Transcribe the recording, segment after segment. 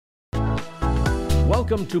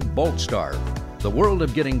Welcome to Boltstar, the world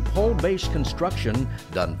of getting pole-based construction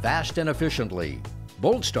done fast and efficiently.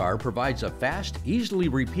 Boltstar provides a fast, easily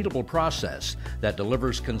repeatable process that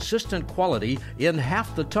delivers consistent quality in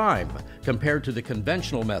half the time compared to the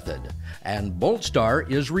conventional method, and Boltstar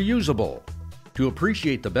is reusable. To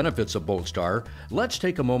appreciate the benefits of Boltstar, let's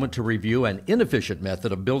take a moment to review an inefficient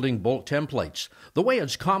method of building bolt templates, the way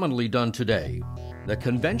it's commonly done today. The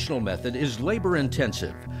conventional method is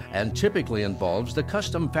labor-intensive and typically involves the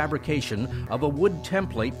custom fabrication of a wood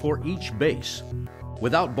template for each base.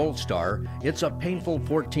 Without Boltstar, it's a painful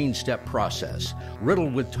 14-step process,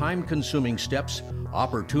 riddled with time-consuming steps,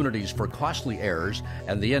 opportunities for costly errors,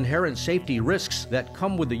 and the inherent safety risks that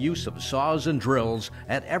come with the use of saws and drills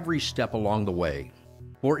at every step along the way.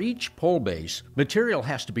 For each pole base, material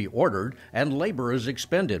has to be ordered and labor is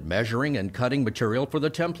expended measuring and cutting material for the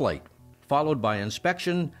template, followed by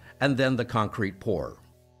inspection and then the concrete pour.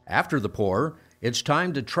 After the pour, it's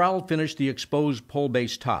time to trowel finish the exposed pole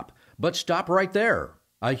base top. But stop right there.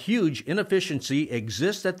 A huge inefficiency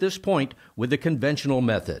exists at this point with the conventional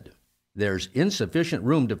method. There's insufficient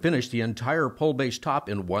room to finish the entire pole base top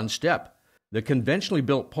in one step. The conventionally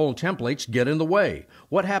built pole templates get in the way.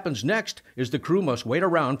 What happens next is the crew must wait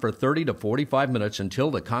around for 30 to 45 minutes until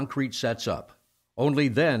the concrete sets up. Only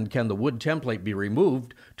then can the wood template be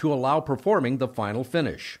removed to allow performing the final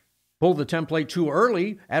finish. Pull the template too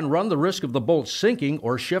early and run the risk of the bolts sinking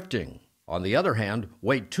or shifting. On the other hand,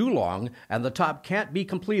 wait too long and the top can't be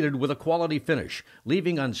completed with a quality finish,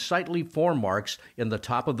 leaving unsightly form marks in the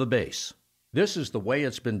top of the base. This is the way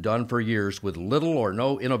it's been done for years with little or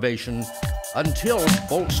no innovation until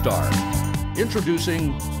Boltstar.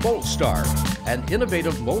 Introducing Boltstar, an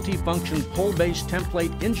innovative multifunction pole-based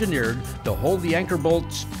template engineered to hold the anchor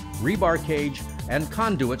bolts, rebar cage, and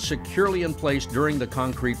conduit securely in place during the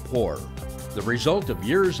concrete pour. The result of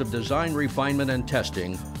years of design refinement and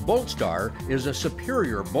testing, Boltstar is a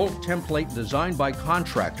superior bolt template designed by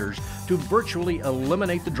contractors to virtually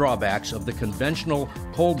eliminate the drawbacks of the conventional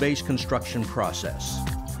pole-based construction process.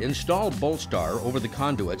 Install Boltstar over the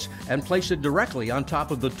conduits and place it directly on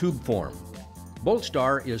top of the tube form.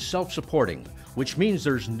 Boltstar is self-supporting, which means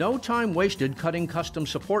there's no time wasted cutting custom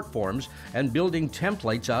support forms and building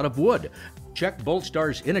templates out of wood. Check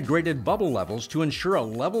Boltstar's integrated bubble levels to ensure a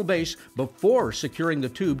level base before securing the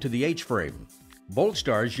tube to the H-frame.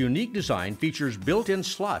 Boltstar's unique design features built-in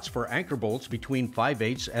slots for anchor bolts between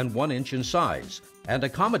 5/8 and 1 inch in size and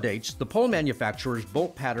accommodates the pole manufacturer's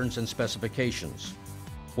bolt patterns and specifications.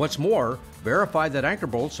 What's more, verify that anchor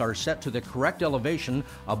bolts are set to the correct elevation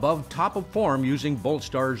above top of form using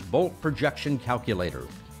Boltstar's bolt projection calculator.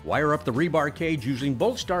 Wire up the rebar cage using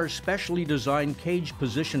Boltstar's specially designed cage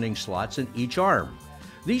positioning slots in each arm.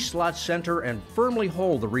 These slots center and firmly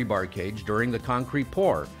hold the rebar cage during the concrete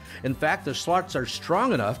pour. In fact, the slots are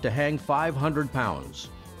strong enough to hang 500 pounds.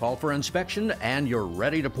 Call for inspection and you're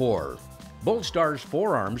ready to pour. Boltstar's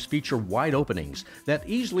forearms feature wide openings that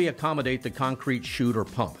easily accommodate the concrete chute or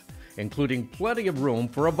pump, including plenty of room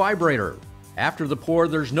for a vibrator. After the pour,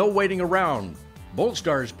 there's no waiting around.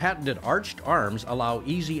 Boltstar's patented arched arms allow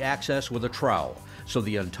easy access with a trowel, so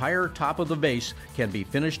the entire top of the base can be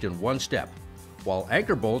finished in one step, while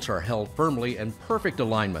anchor bolts are held firmly in perfect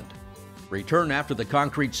alignment. Return after the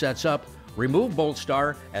concrete sets up, remove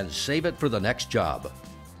Boltstar, and save it for the next job.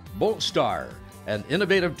 Boltstar, an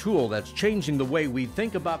innovative tool that's changing the way we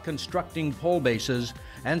think about constructing pole bases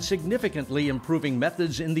and significantly improving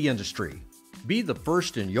methods in the industry. Be the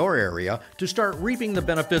first in your area to start reaping the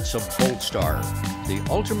benefits of Boltstar, the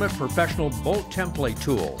ultimate professional bolt template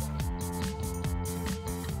tool.